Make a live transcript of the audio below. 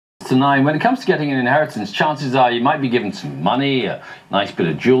to 9. When it comes to getting an inheritance, chances are you might be given some money, a nice bit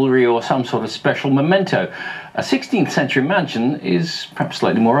of jewellery or some sort of special memento. A 16th century mansion is perhaps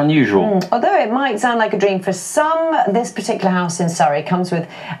slightly more unusual. Although it might sound like a dream for some, this particular house in Surrey comes with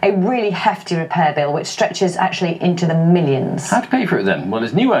a really hefty repair bill which stretches actually into the millions. How to pay for it then? Well,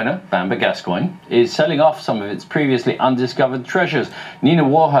 its new owner, Bamber Gascoigne, is selling off some of its previously undiscovered treasures. Nina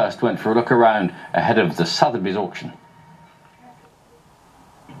Warhurst went for a look around ahead of the Sotheby's auction.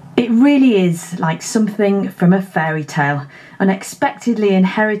 It really is like something from a fairy tale, unexpectedly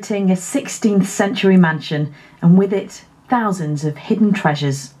inheriting a 16th century mansion and with it thousands of hidden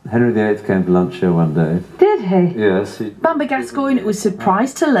treasures. Henry VIII came to lunch here one day. Did he? Yes. Bamber Gascoigne was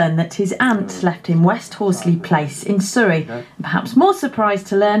surprised to learn that his aunt left him West Horsley Place in Surrey, and perhaps more surprised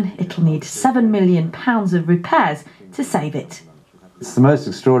to learn it'll need £7 million of repairs to save it. It's the most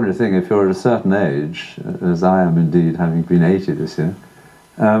extraordinary thing if you're at a certain age, as I am indeed, having been 80 this year,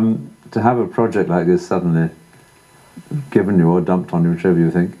 to have a project like this suddenly given you or dumped on you, whichever you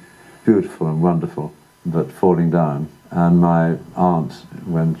think, beautiful and wonderful, but falling down. And my aunt,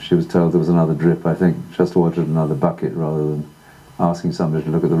 when she was told there was another drip, I think just ordered another bucket rather than asking somebody to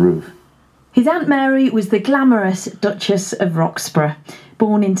look at the roof. His Aunt Mary was the glamorous Duchess of Roxburgh.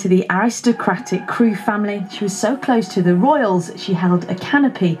 Born into the aristocratic Crewe family, she was so close to the royals she held a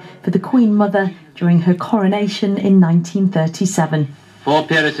canopy for the Queen Mother during her coronation in 1937. 4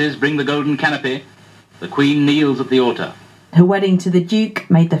 peeresses bring the golden canopy. The Queen kneels at the altar. Her wedding to the Duke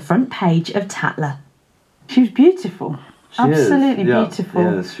made the front page of Tatler. She was beautiful. Absolutely beautiful.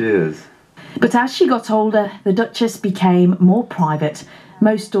 Yes, she is. But as she got older, the Duchess became more private.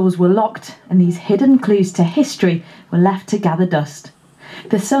 Most doors were locked and these hidden clues to history were left to gather dust.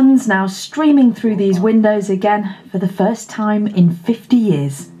 The sun's now streaming through these windows again for the first time in 50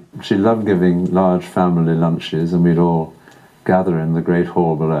 years. She loved giving large family lunches and we'd all gather in the great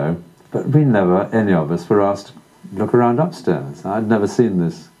hall below. But we never, any of us, were asked to look around upstairs. I'd never seen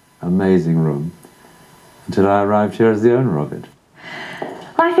this amazing room until I arrived here as the owner of it.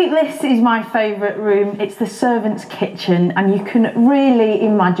 I think this is my favourite room. It's the servants' kitchen, and you can really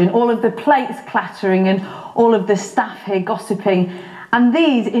imagine all of the plates clattering and all of the staff here gossiping. And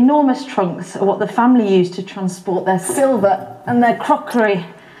these enormous trunks are what the family used to transport their silver and their crockery.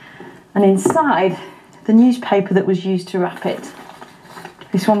 And inside, the newspaper that was used to wrap it.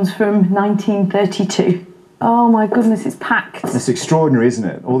 This one's from 1932. Oh my goodness, it's packed. It's extraordinary, isn't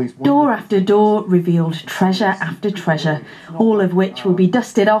it? All these door after door revealed treasure after treasure, all of which will be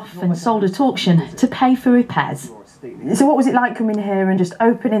dusted off and sold at auction to pay for repairs. So what was it like coming here and just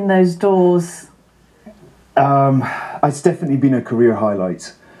opening those doors? It's definitely been a career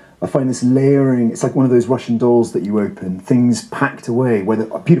highlight. I find this layering, it's like one of those Russian dolls that you open, things packed away, where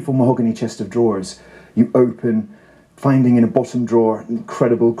a beautiful mahogany chest of drawers, you open, finding in a bottom drawer an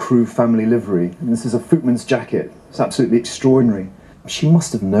incredible Crewe family livery. And this is a footman's jacket. It's absolutely extraordinary. She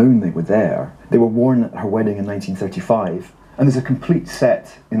must have known they were there. They were worn at her wedding in 1935. And there's a complete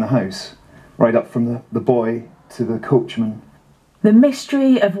set in the house, right up from the boy to the coachman. The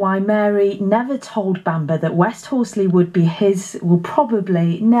mystery of why Mary never told Bamber that West Horsley would be his will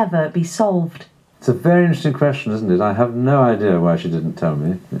probably never be solved. It's a very interesting question, isn't it? I have no idea why she didn't tell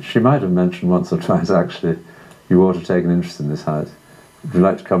me. She might have mentioned once or twice, actually, you ought to take an interest in this house. Would you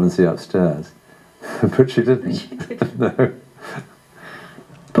like to come and see upstairs? But she didn't. She didn't. No.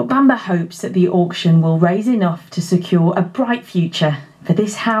 But Bamber hopes that the auction will raise enough to secure a bright future for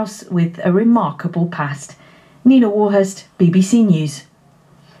this house with a remarkable past. Nina Warhurst, BBC News.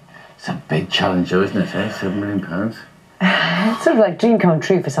 It's a big challenge though, isn't it, eh? £7 million. It's sort of like dream come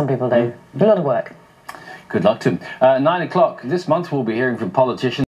true for some people though. A lot of work. Good luck to him. 9 o'clock this month we'll be hearing from politicians.